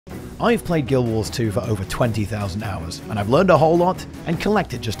I've played Guild Wars 2 for over 20,000 hours, and I've learned a whole lot and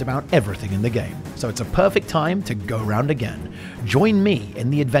collected just about everything in the game, so it's a perfect time to go round again. Join me in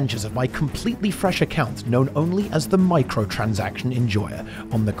the adventures of my completely fresh account known only as the Microtransaction Enjoyer,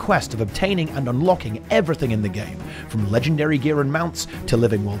 on the quest of obtaining and unlocking everything in the game, from legendary gear and mounts to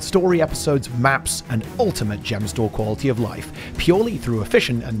living world story episodes, maps, and ultimate gem store quality of life, purely through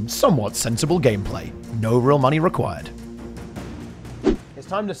efficient and somewhat sensible gameplay. No real money required. It's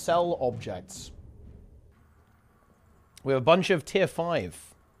time to sell objects. We have a bunch of tier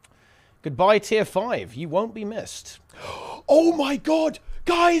 5. Goodbye, tier 5. You won't be missed. Oh my god!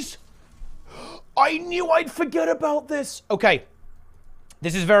 Guys! I knew I'd forget about this! Okay.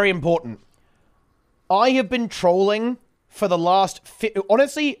 This is very important. I have been trolling for the last...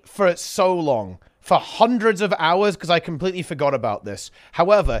 honestly, for so long. For hundreds of hours, because I completely forgot about this.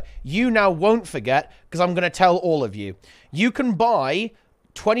 However, you now won't forget, because I'm going to tell all of you. You can buy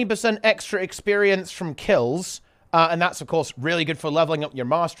 20% extra experience from kills, and that's, of course, really good for leveling up your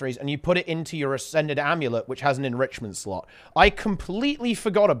masteries, and you put it into your Ascended Amulet, which has an enrichment slot. I completely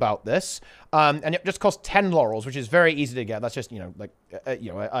forgot about this, and it just costs 10 laurels, which is very easy to get. That's just,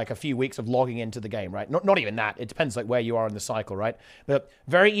 like a few weeks of logging into the game, right? Not even that. It depends, like, where you are in the cycle, right? But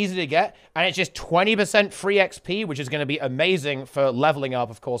very easy to get, and it's just 20% free XP, which is going to be amazing for leveling up,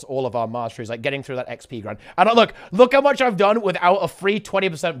 of course, all of our masteries, like getting through that XP grind. And look how much I've done without a free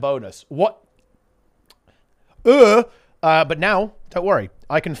 20% bonus. What? But now, don't worry,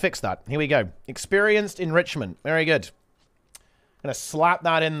 I can fix that. Here we go. Experienced enrichment. Very good. Gonna slap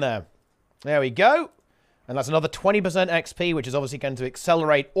that in there. There we go. And that's another 20% XP, which is obviously going to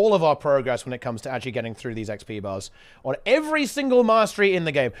accelerate all of our progress when it comes to actually getting through these XP bars on every single mastery in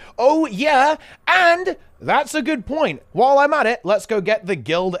the game. Oh, yeah, and that's a good point. While I'm at it, let's go get the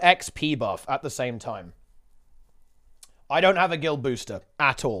guild XP buff at the same time. I don't have a guild booster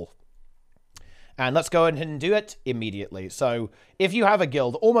at all. And let's go ahead and do it immediately. So if you have a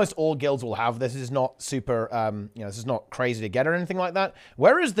guild, almost all guilds will have this. This is not super, this is not crazy to get or anything like that.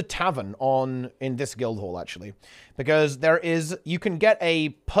 Where is the tavern in this guild hall, actually? Because you can get a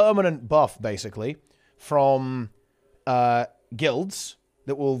permanent buff, basically, from guilds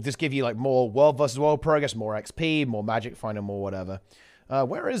that will just give you, like, more world versus world progress, more XP, more magic finder, more whatever.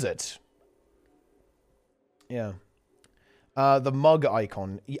 Where is it? Yeah. The mug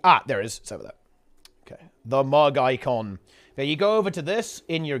icon. There it is. It's over there. Okay, the mug icon. Now you go over to this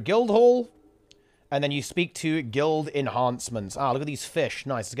in your guild hall, and then you speak to guild enhancements. Look at these fish.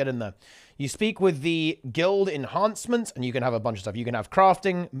 Nice, let's get in there. You speak with the guild enhancements, and you can have a bunch of stuff. You can have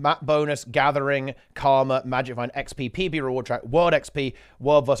crafting, map bonus, gathering, karma, magic find, XP, PB reward track, world XP,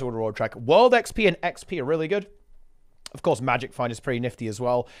 world versus world reward track. World XP and XP are really good. Of course, Magic Find is pretty nifty as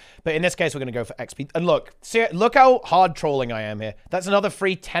well. But in this case, we're going to go for XP. And look how hard trolling I am here. That's another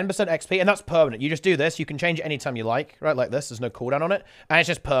free 10% XP, and that's permanent. You just do this. You can change it anytime you like, right? Like this. There's no cooldown on it. And it's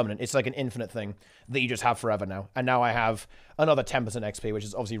just permanent. It's like an infinite thing that you just have forever now. And now I have another 10% XP, which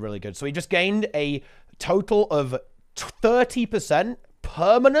is obviously really good. So we just gained a total of 30%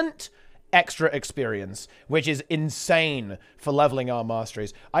 permanent extra experience, which is insane for leveling our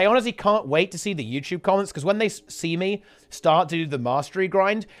masteries. I honestly can't wait to see the YouTube comments, because when they see me start to do the mastery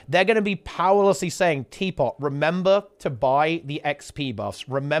grind, they're going to be powerlessly saying, Teapot, remember to buy the XP buffs.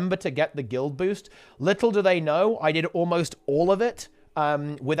 Remember to get the guild boost. Little do they know, I did almost all of it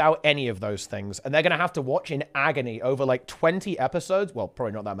without any of those things. And they're going to have to watch in agony over like 20 episodes. Well,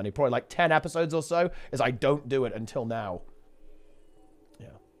 probably not that many. Probably like 10 episodes or so, as I don't do it until now.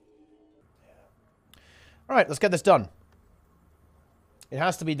 All right, let's get this done. It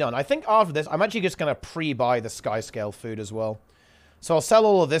has to be done. I think after this, I'm actually just going to pre-buy the Skyscale food as well. So I'll sell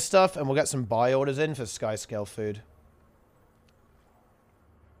all of this stuff, and we'll get some buy orders in for Skyscale food.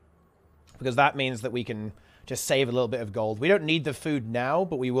 Because that means that we can just save a little bit of gold. We don't need the food now,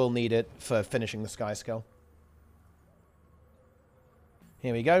 but we will need it for finishing the Skyscale.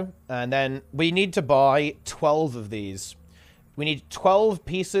 Here we go. And then we need to buy 12 of these. We need 12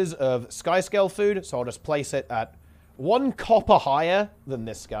 pieces of Skyscale food, so I'll just place it at 1 copper higher than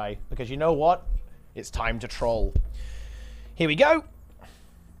this guy. Because you know what? It's time to troll. Here we go.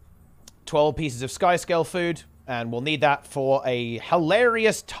 12 pieces of Skyscale food, and we'll need that for a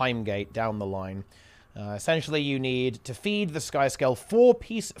hilarious time gate down the line. Essentially, you need to feed the Skyscale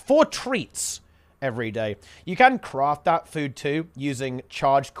 4 treats every day. You can craft that food too using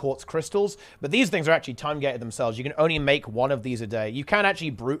charged quartz crystals, but these things are actually time gated themselves. You can only make 1 of these a day. You can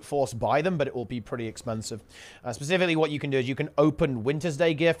actually brute force buy them, but it will be pretty expensive. Specifically, what you can do is you can open Winter's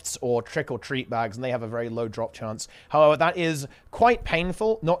Day gifts or trick or treat bags, and they have a very low drop chance. However, that is quite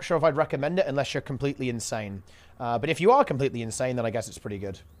painful. Not sure if I'd recommend it unless you're completely insane. But if you are completely insane, then I guess it's pretty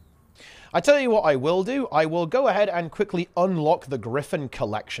good. I tell you what I will do. I will go ahead and quickly unlock the Griffin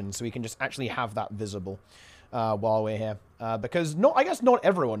collection so we can just actually have that visible while we're here. Because I guess not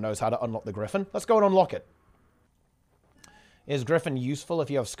everyone knows how to unlock the Griffin. Let's go and unlock it. Is Griffin useful if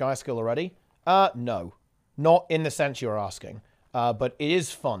you have Sky Skill already? No. Not in the sense you're asking. But it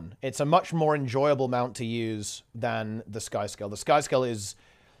is fun. It's a much more enjoyable mount to use than the Sky Skill. The Sky Skill is...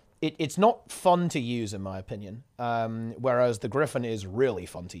 It's not fun to use, in my opinion. Whereas the Griffin is really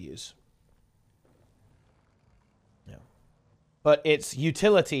fun to use. Yeah. But its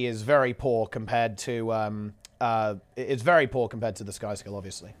utility is very poor compared to... it's very poor compared to the Sky Skill,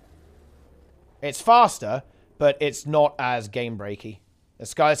 obviously. It's faster, but it's not as game-breaky. The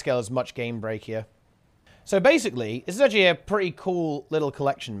Sky Skill is much game-breakier. So basically, this is actually a pretty cool little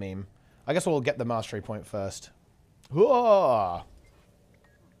collection meme. I guess we'll get the mastery point first. Whoa!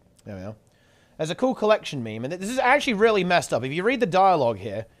 There we are. There's a cool collection meme, and this is actually really messed up. If you read the dialogue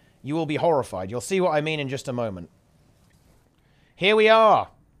here, you will be horrified. You'll see what I mean in just a moment. Here we are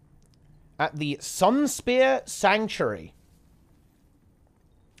at the Sunspear Sanctuary.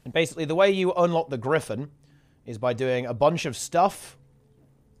 And basically, the way you unlock the Griffin is by doing a bunch of stuff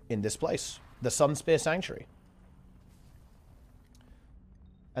in this place. The Sunspear Sanctuary.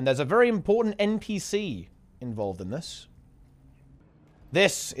 And there's a very important NPC involved in this.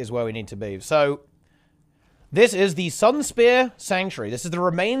 This is where we need to be. So, this is the Sunspear Sanctuary. This is the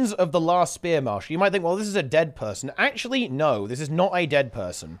remains of the last Spear Marshal. You might think, well, this is a dead person. Actually, no, this is not a dead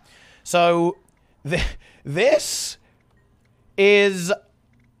person. So, this is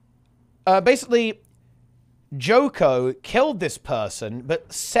basically... Joko killed this person,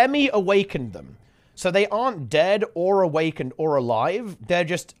 but semi-awakened them. So they aren't dead or awakened or alive. They're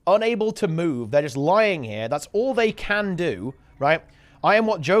just unable to move. They're just lying here. That's all they can do, right? I am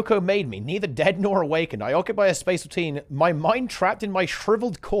what Joko made me, neither dead nor awakened. I occupy a space between my mind trapped in my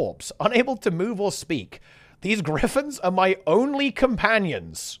shriveled corpse, unable to move or speak. These griffins are my only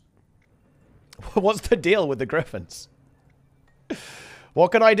companions. What's the deal with the griffins?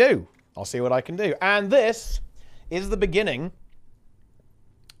 What can I do? I'll see what I can do. And this is the beginning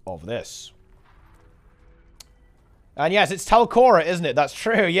of this. And yes, it's Talcora, isn't it? That's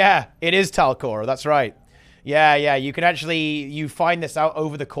true. Yeah, it is Talcora. That's right. Yeah. You can actually... You find this out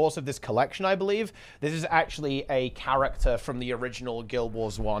over the course of this collection, I believe. This is actually a character from the original Guild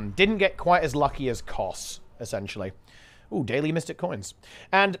Wars 1. Didn't get quite as lucky as Kos, essentially. Ooh, Daily Mystic Coins.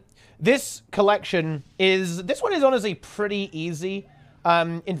 And this collection is... This one is honestly pretty easy.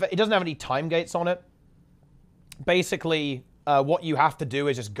 In fact, it doesn't have any time gates on it. Basically, what you have to do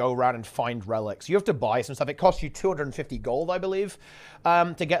is just go around and find relics. You have to buy some stuff. It costs you 250 gold, I believe,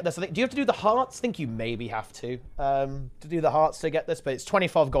 to get this. Do you have to do the hearts? I think you maybe have to do the hearts to get this, but it's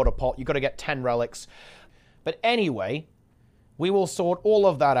 25 gold a pot. You've got to get 10 relics. But anyway, we will sort all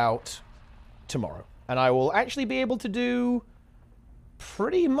of that out tomorrow. And I will actually be able to do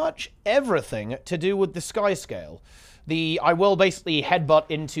pretty much everything to do with the Sky Scale. I will basically headbutt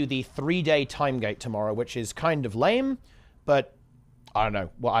into the 3-day time gate tomorrow, which is kind of lame, but I don't know.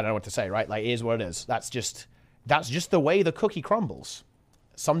 Well, I don't know what to say, right? Like, it is what it is. That's just the way the cookie crumbles.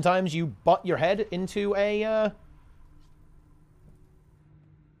 Sometimes you butt your head into a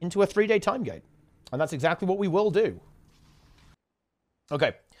 3-day time gate, and that's exactly what we will do.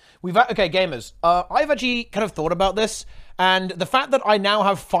 Okay. Okay, gamers. I've actually kind of thought about this, and the fact that I now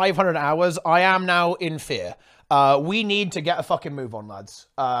have 500 hours, I am now in fear. We need to get a fucking move on, lads.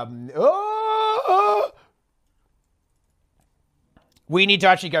 We need to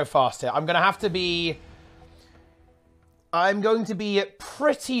actually go fast here. I'm going to be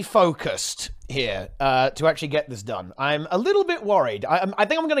pretty focused here to actually get this done. I'm a little bit worried. I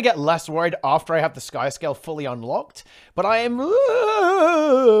think I'm going to get less worried after I have the Sky Scale fully unlocked. But I am...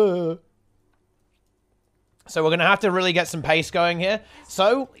 So we're going to have to really get some pace going here.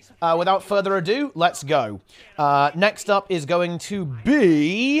 So, without further ado, let's go. Next up is going to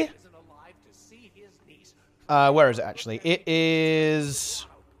be... where is it, actually? It is...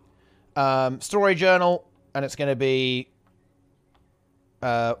 Story Journal, and it's going to be...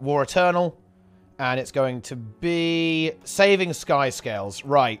 War Eternal, and it's going to be... Saving Sky Scales.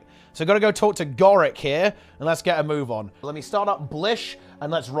 Right. So, got to go talk to Goric here, and let's get a move on. Let me start up Blish,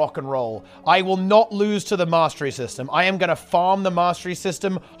 and let's rock and roll. I will not lose to the Mastery system. I am going to farm the Mastery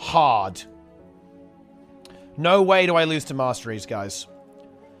system hard. No way do I lose to Masteries, guys.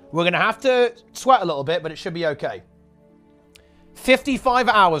 We're going to have to sweat a little bit, but it should be okay. 55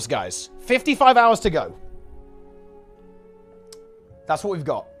 hours, guys. 55 hours to go. That's what we've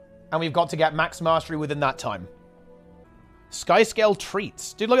got. And we've got to get max Mastery within that time. Sky Scale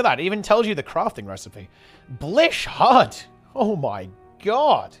treats. Dude, look at that. It even tells you the crafting recipe. Blish HUD. Oh my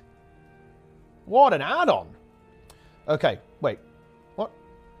god. What an add-on. Okay, wait. What?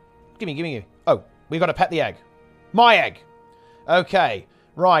 Gimme. Oh, we got to pet the egg. My egg. Okay,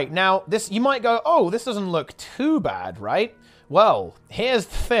 right. Now, this, you might go, oh, this doesn't look too bad, right? Well, here's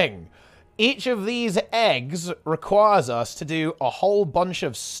the thing. Each of these eggs requires us to do a whole bunch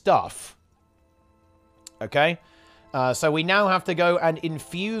of stuff. Okay? So we now have to go and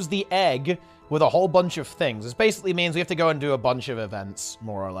infuse the egg with a whole bunch of things. This basically means we have to go and do a bunch of events,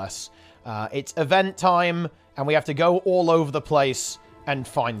 more or less. It's event time, and we have to go all over the place and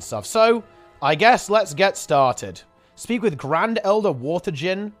find stuff. So, I guess let's get started. Speak with Grand Elder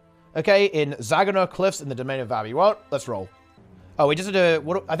Waterjin, okay, in Zaganor Cliffs in the Domain of Vabi. Well, let's roll. Oh, we just have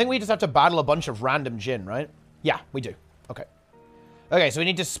to... I think we just have to battle a bunch of random Jinn, right? Yeah, we do. Okay. Okay, so we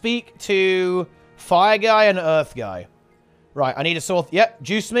need to speak to Fire Guy and Earth Guy. Right, I need to sort... Yep,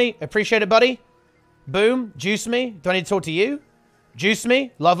 juice me. Appreciate it, buddy. Boom. Juice me. Do I need to talk to you? Juice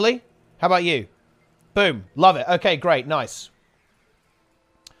me. Lovely. How about you? Boom. Love it. Okay, great. Nice.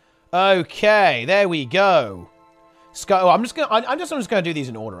 Okay, there we go. Oh, I'm just gonna do these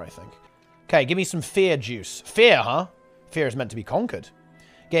in order, I think. Okay, give me some fear juice. Fear, huh? Fear is meant to be conquered.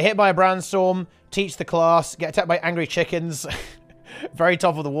 Get hit by a brandstorm. Teach the class. Get attacked by angry chickens. Very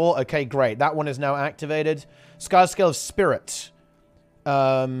top of the wall. Okay, great. That one is now activated. Sky Scale of Spirit.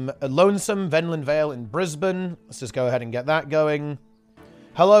 A Lonesome, Venland Vale in Brisbane. Let's just go ahead and get that going.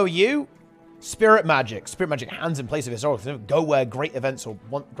 Hello, you. Spirit Magic. Spirit Magic, hands in place of historical. Go where great events or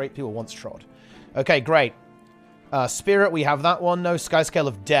great people once trod. Okay, great. Spirit, we have that one. No. Sky Scale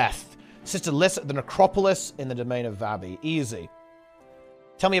of Death. Sister Liss at the Necropolis in the Domain of Vabi. Easy.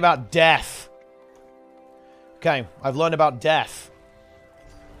 Tell me about death. Okay, I've learned about death.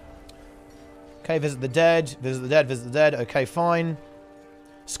 Okay, visit the dead. Visit the dead. Visit the dead. Okay, fine.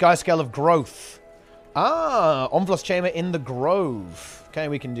 Sky Scale of Growth. Ah, Omflos Chamber in the Grove. Okay,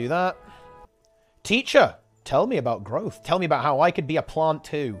 we can do that. Teacher, tell me about growth. Tell me about how I could be a plant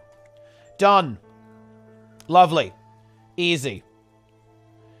too. Done. Lovely. Easy.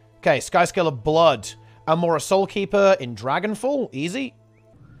 Okay, Sky Scale of Blood. Amora Soulkeeper in Dragonfall. Easy.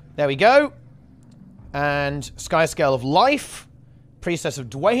 There we go. And Sky Scale of Life. Priestess of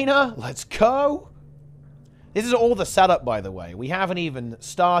Dwayna. Let's go. This is all the setup, by the way. We haven't even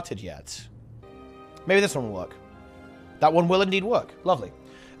started yet. Maybe this one will work. That one will indeed work. Lovely.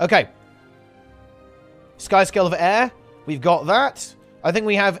 Okay. Sky Scale of Air. We've got that. I think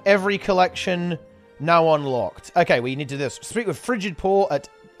we have every collection now unlocked. Okay, we need to do this. Speak with Frigid Paw at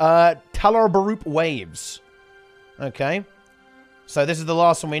Talarbaroop Waves. Okay. So this is the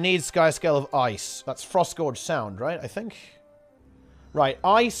last one we need. Sky Scale of Ice. That's Frostgorge Sound, right? I think. Right.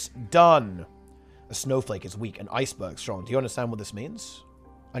 Ice. Done. A snowflake is weak. An iceberg strong. Do you understand what this means?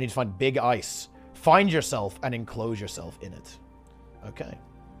 I need to find big ice. Find yourself and enclose yourself in it. Okay.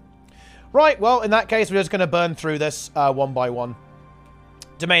 Right. Well, in that case, we're just going to burn through this one by one.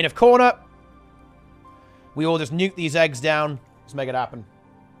 Domain of Corner. We all just nuke these eggs down. Let's make it happen.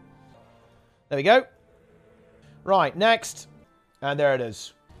 There we go. Right, next. And there it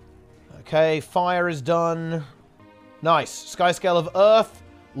is. Okay, fire is done. Nice. Sky Scale of Earth.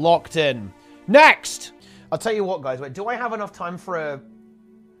 Locked in. Next! I'll tell you what, guys. Wait, do I have enough time for a...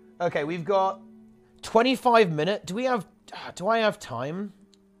 Okay, we've got 25 minutes. Do I have time?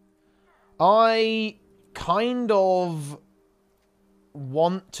 I kind of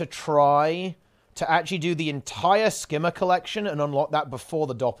want to try to actually do the entire Skimmer collection and unlock that before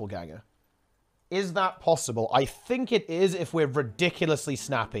the Doppelganger. Is that possible? I think it is if we're ridiculously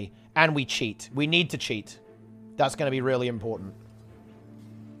snappy and we cheat. We need to cheat. That's going to be really important.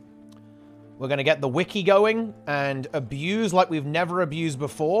 We're going to get the wiki going and abuse like we've never abused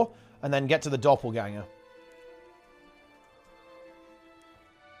before and then get to the Doppelganger.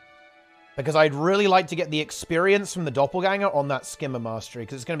 Because I'd really like to get the experience from the Doppelganger on that Skimmer Mastery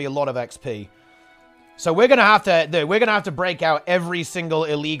because it's going to be a lot of XP. So we're going to have to break out every single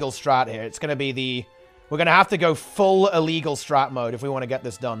illegal strat here. It's going to be the... We're going to have to go full illegal strat mode if we want to get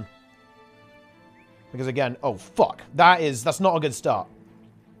this done. Because again, oh fuck. That's not a good start.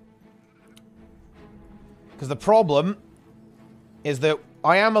 Because the problem is that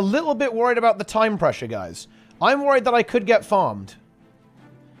I am a little bit worried about the time pressure, guys. I'm worried that I could get farmed.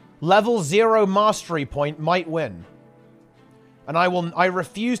 Level 0 mastery point might win. And I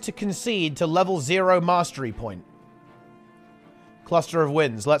refuse to concede to level 0 mastery point. Cluster of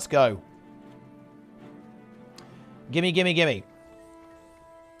wins. Let's go. Gimme, gimme, gimme.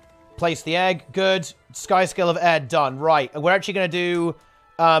 Place the egg. Good. Sky Scale of Air. Done. Right. We're actually going to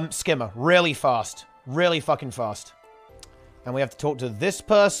do Skimmer. Really fast. Really fucking fast. And we have to talk to this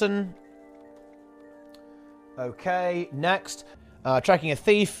person. Okay. Next. Tracking a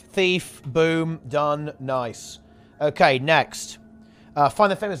thief. Thief. Boom. Done. Nice. Okay, next.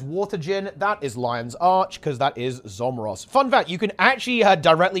 Find the famous water gin. That is Lion's Arch, because that is Zomros. Fun fact, you can actually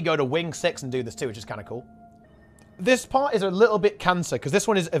directly go to Wing 6 and do this too, which is kind of cool. This part is a little bit cancer, because this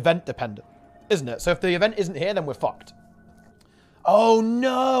one is event dependent, isn't it? So if the event isn't here, then we're fucked. Oh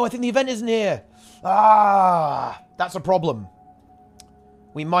no, I think the event isn't here. Ah, that's a problem.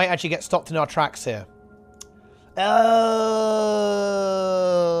 We might actually get stopped in our tracks here.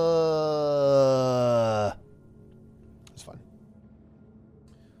 It's fine.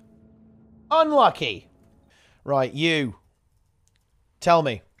 Unlucky. Right, you. Tell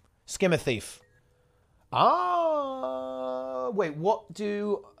me. Skimmer Thief. Wait, what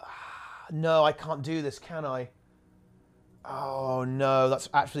do... No, I can't do this, can I? Oh, no, that's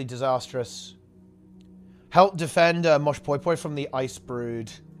actually disastrous. Help defend Mosh Poi Poi from the Ice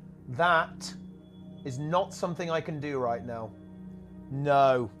Brood. That is not something I can do right now.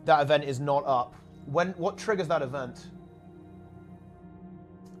 No, that event is not up. What triggers that event?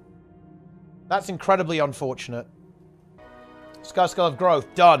 That's incredibly unfortunate. Sky Skull of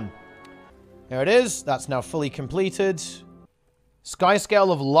Growth, done. There it is. That's now fully completed. Sky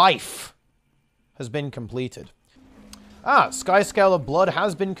Scale of Life has been completed. Sky Scale of Blood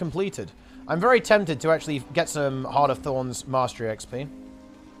has been completed. I'm very tempted to actually get some Heart of Thorns Mastery XP.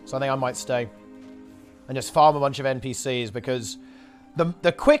 So I think I might stay. And just farm a bunch of NPCs, because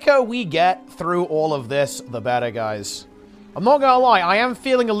the quicker we get through all of this, the better, guys. I'm not gonna lie, I am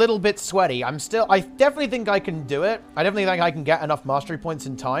feeling a little bit sweaty. I definitely think I can do it. I definitely think I can get enough mastery points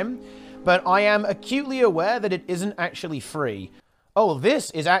in time. But I am acutely aware that it isn't actually free. Oh,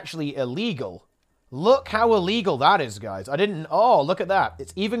 this is actually illegal. Look how illegal that is, guys. Oh, look at that.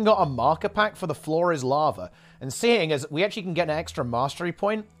 It's even got a marker pack for the floor is lava. And seeing as we actually can get an extra mastery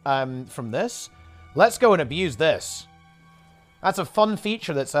point from this, let's go and abuse this. That's a fun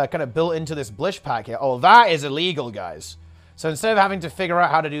feature that's kind of built into this Blish pack here. Oh, that is illegal, guys. So instead of having to figure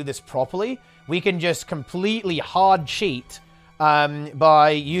out how to do this properly, we can just completely hard cheat by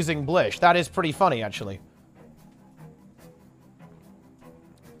using Blish. That is pretty funny, actually.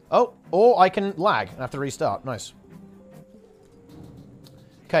 Oh, or I can lag and have to restart. Nice.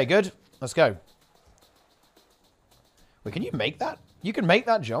 Okay, good. Let's go. Wait, can you make that? You can make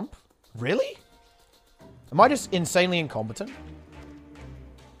that jump? Really? Am I just insanely incompetent?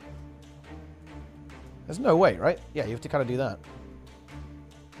 There's no way, right? Yeah, you have to kind of do that.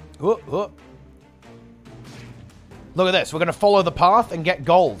 Look at this. We're going to follow the path and get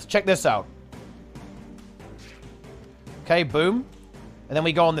gold. Check this out. Okay, boom. And then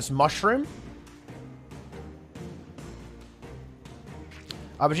we go on this mushroom.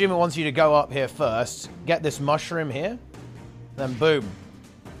 I presume it wants you to go up here first. Get this mushroom here. Then boom.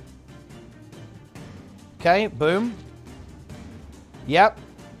 Okay, boom. Yep.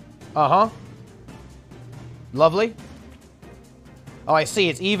 Uh-huh. Lovely. Oh, I see.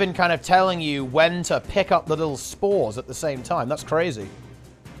 It's even kind of telling you when to pick up the little spores at the same time. That's crazy.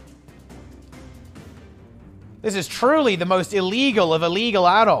 This is truly the most illegal of illegal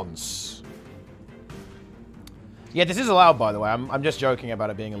add-ons. Yeah, this is allowed, by the way. I'm just joking about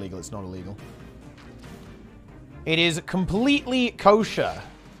it being illegal. It's not illegal. It is completely kosher.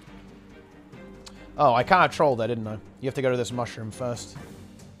 Oh, I kind of trolled there, didn't I? You have to go to this mushroom first.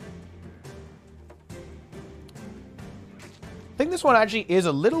 I think this one actually is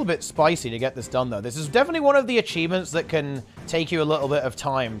a little bit spicy to get this done, though. This is definitely one of the achievements that can take you a little bit of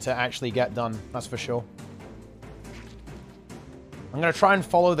time to actually get done. That's for sure. I'm going to try and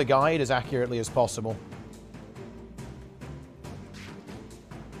follow the guide as accurately as possible.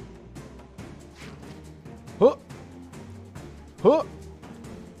 Huh. Huh.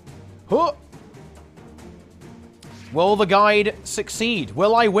 Huh. Will the guide succeed?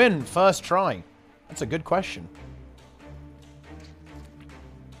 Will I win first try? That's a good question.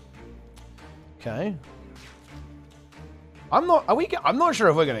 Okay. I'm not sure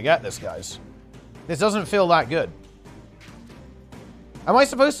if we're going to get this, guys. This doesn't feel that good. Am I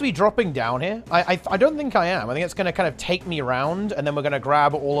supposed to be dropping down here? I don't think I am. I think it's going to kind of take me around, and then we're going to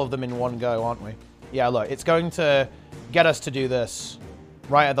grab all of them in one go, aren't we? Yeah, look, it's going to get us to do this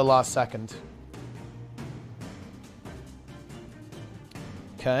right at the last second.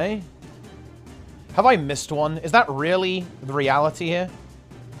 Okay. Have I missed one? Is that really the reality here?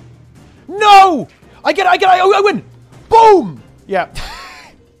 No! I win! Boom! Yeah.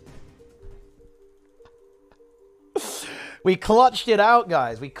 We clutched it out,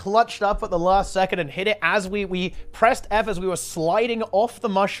 guys. We clutched up at the last second and hit it as we pressed F as we were sliding off the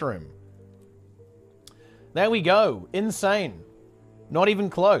mushroom. There we go. Insane. Not even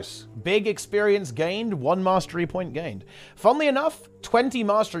close. Big experience gained, 1 mastery point gained. Funnily enough, 20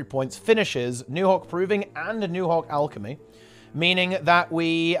 mastery points finishes New Hawk Proving and New Hawk Alchemy, meaning that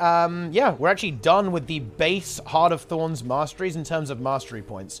we're actually done with the base Heart of Thorns masteries in terms of mastery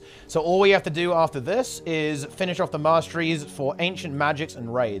points. So all we have to do after this is finish off the masteries for Ancient Magics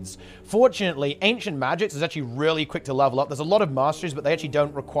and Raids. Fortunately, Ancient Magics is actually really quick to level up. There's a lot of masteries, but they actually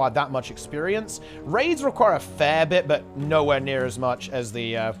don't require that much experience. Raids require a fair bit, but nowhere near as much as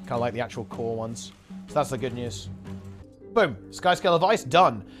the kind of like the actual core ones. So that's the good news. Boom. Skyscale of Ice,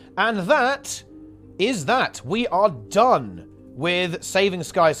 done. And that is that. We are done with saving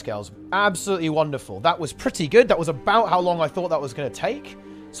Skyscales. Absolutely wonderful. That was pretty good. That was about how long I thought that was going to take.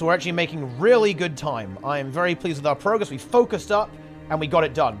 So we're actually making really good time. I am very pleased with our progress. We focused up and we got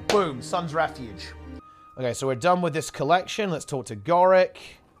it done. Boom. Sun's Refuge. Okay, so we're done with this collection. Let's talk to Goric.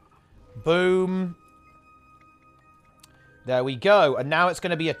 Boom. There we go. And now it's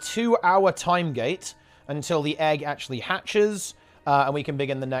going to be a 2-hour time gate until the egg actually hatches. And we can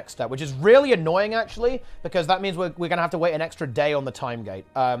begin the next step, which is really annoying, actually, because that means we're going to have to wait an extra day on the time gate.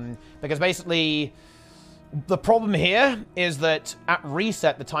 Because basically, the problem here is that at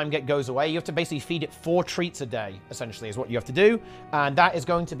reset, the time gate goes away. You have to basically feed it 4 treats a day, essentially, is what you have to do. And that is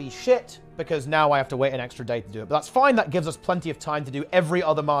going to be shit, because now I have to wait an extra day to do it. But that's fine. That gives us plenty of time to do every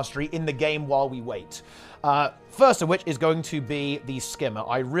other mastery in the game while we wait. First of which is going to be the Skimmer.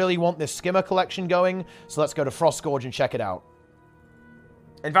 I really want this Skimmer collection going, so let's go to Frost Gorge and check it out.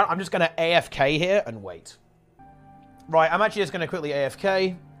 In fact, I'm just going to AFK here and wait. Right, I'm actually just going to quickly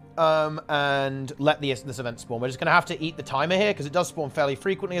AFK and let this event spawn. We're just going to have to eat the timer here because it does spawn fairly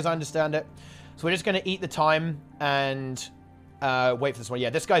frequently, as I understand it. So we're just going to eat the time and wait for this one. Yeah,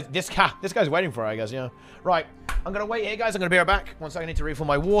 this guy's waiting for it, I guess, yeah. Right, I'm going to wait here, guys. I'm going to be right back. 1 second, I need to refill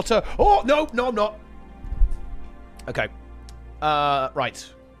my water. Oh, no, I'm not. Okay.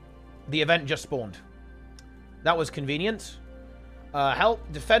 Right. The event just spawned. That was convenient. Help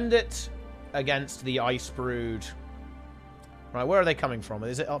defend it against the Ice Brood. Right, where are they coming from?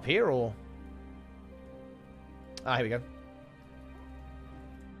 Is it up here or? Ah, here we go.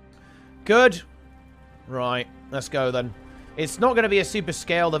 Good. Right, let's go then. It's not going to be a super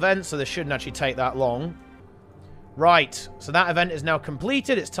scaled event, so this shouldn't actually take that long. Right, so that event is now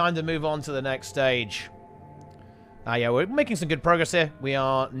completed. It's time to move on to the next stage. Ah, yeah, we're making some good progress here. We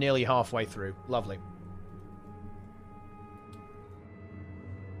are nearly halfway through. Lovely.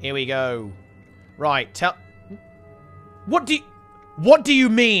 Here we go. Right, What do you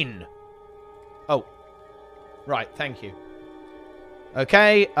mean? Oh. Right, thank you.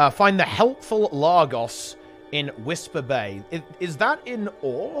 Okay, find the helpful Largos in Whisper Bay. Is that in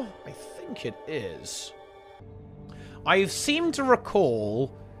Ore? I think it is. I seem to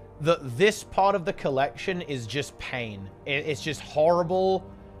recall that this part of the collection is just pain. It's just horrible,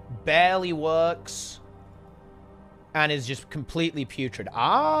 barely works, and is just completely putrid.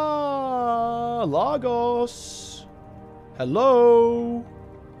 Ah, Largos. Hello.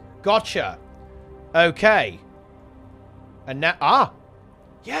 Gotcha. Okay. And now,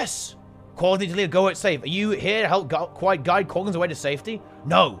 yes. Quality to lead, go out safe. Are you here to help guide Corgans away to safety?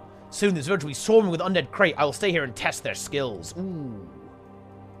 No. Soon this village will be swarming with undead crate. I will stay here and test their skills. Ooh.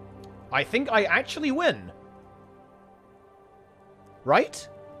 I think I actually win. Right?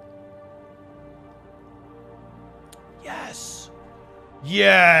 Yes.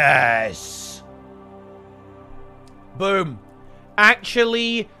 Yes. Boom.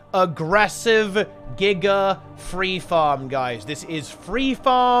 Actually aggressive Giga free farm, guys. This is free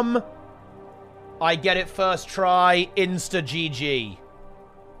farm. I get it first try. Insta GG.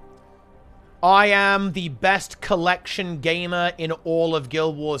 I am the best collection gamer in all of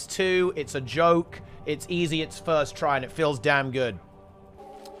Guild Wars 2. It's a joke. It's easy. It's first try, and it feels damn good.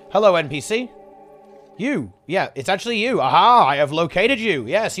 Hello, NPC. You. Yeah, it's actually you. Aha, I have located you.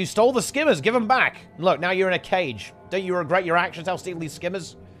 Yes, you stole the skimmers. Give them back. Look, now you're in a cage. Don't you regret your actions, how stealing these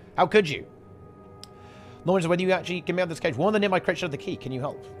skimmers? How could you? Lawrence, when you actually get me out of this cage, one of the nearby crates showed the key. Can you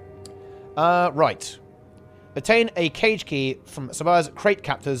help? Right. Obtain a cage key from Sabar's crate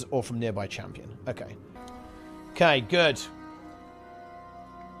captors or from nearby champion. Okay. Okay, good.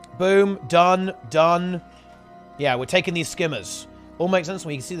 Boom. Done. Done. Yeah, we're taking these skimmers. All makes sense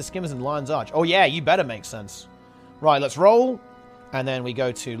when you can see the skimmers in Lion's Arch. Oh, yeah, you better make sense. Right, let's roll. And then we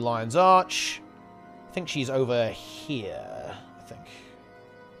go to Lion's Arch. I think she's over here, I think.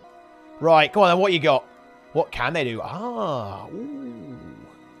 Right, come on then, what you got? What can they do? Ah, ooh.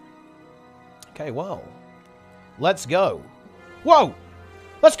 Okay, well. Let's go. Whoa!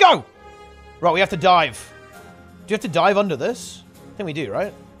 Let's go! Right, we have to dive. Do you have to dive under this? I think we do,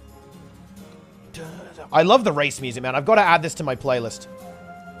 right? I love the race music, man. I've got to add this to my playlist.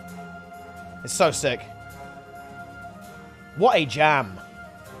 It's so sick. What a jam.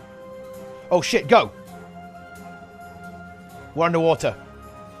 Oh, shit. Go. We're underwater.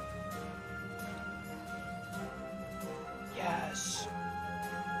 Yes.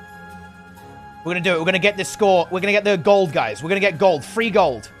 We're going to do it. We're going to get this score. We're going to get the gold, guys. We're going to get gold. Free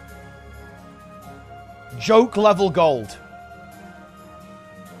gold. Joke level gold.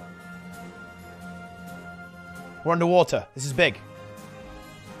 We're underwater. This is big.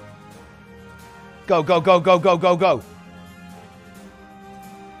 Go, go, go, go, go, go, go.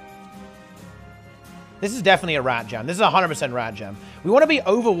 This is definitely a rat jam. This is a 100% rat jam. We want to be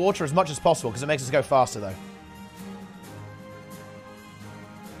over water as much as possible because it makes us go faster, though.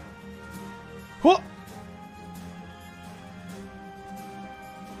 Whoa!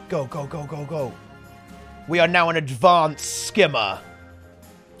 Go, go, go, go, go. We are now an advanced skimmer.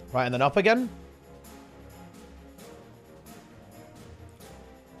 Right, and then up again.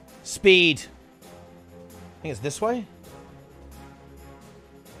 Speed. I think it's this way.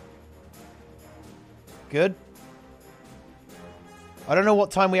 Good. I don't know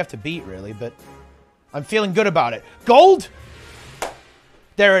what time we have to beat, really, but I'm feeling good about it. Gold?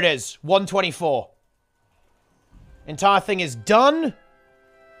 There it is. 124. Entire thing is done.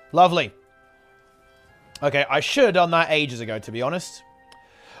 Lovely. Okay, I should have done that ages ago, to be honest.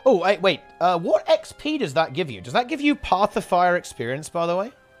 Oh, wait. What XP does that give you? Does that give you Path of Fire experience, by the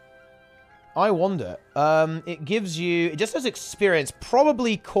way? I wonder. It gives you... It just says experience.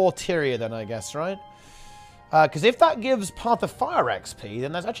 Probably Corteria, then, I guess, right? Because if that gives Path of Fire XP,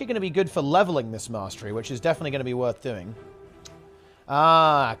 then that's actually going to be good for leveling this mastery, which is definitely going to be worth doing.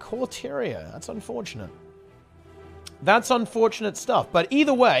 Ah, Corteria. That's unfortunate. That's unfortunate stuff. But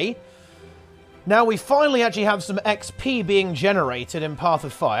either way, now we finally actually have some XP being generated in Path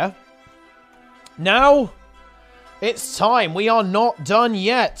of Fire. Now, it's time. We are not done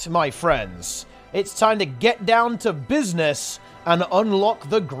yet, my friends. It's time to get down to business and unlock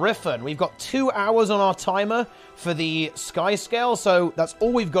the Griffin. We've got 2 hours on our timer for the Sky Scale, so that's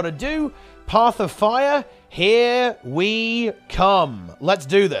all we've got to do. Path of Fire, here we come. Let's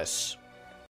do this.